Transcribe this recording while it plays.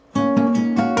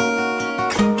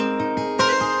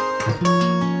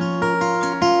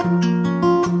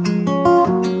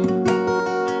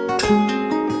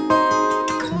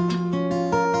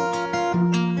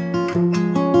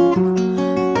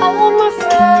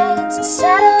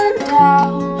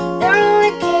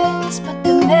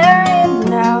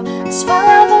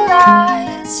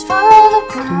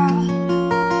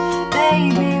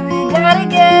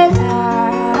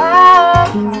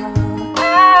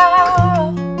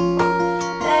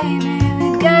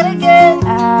gotta get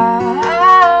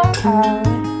out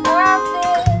of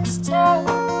this town.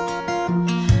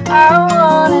 I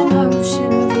want an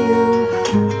ocean view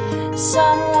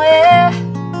somewhere,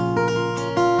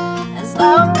 as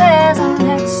long as I'm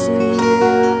next to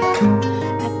you.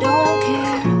 I don't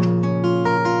care.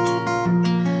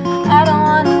 I don't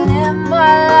wanna live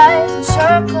my life in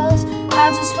circles. I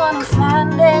just wanna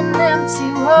find an empty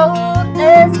road.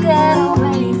 Let's get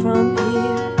away from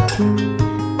here.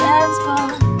 Let's go.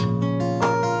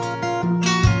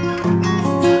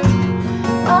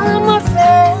 All of my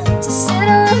friends are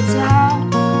settling down.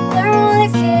 They're only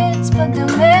kids, but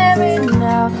they're married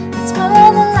now. Let's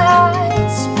follow the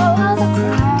lights, follow the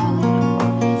crowd.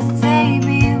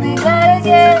 Baby, we gotta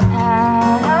get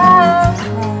out.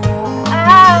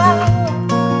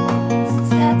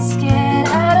 Let's get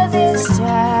out of this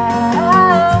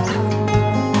town.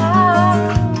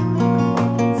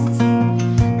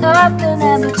 Nothing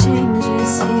ever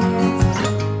changes here.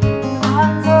 I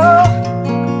know.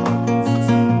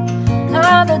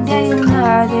 Another day,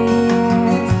 another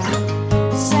year.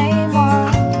 Same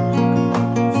old.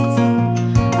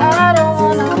 I don't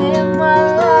wanna live my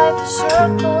life in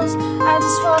circles. I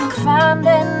just wanna find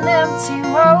an empty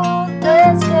road.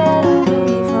 Let's get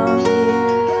away from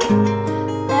here.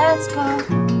 Let's go.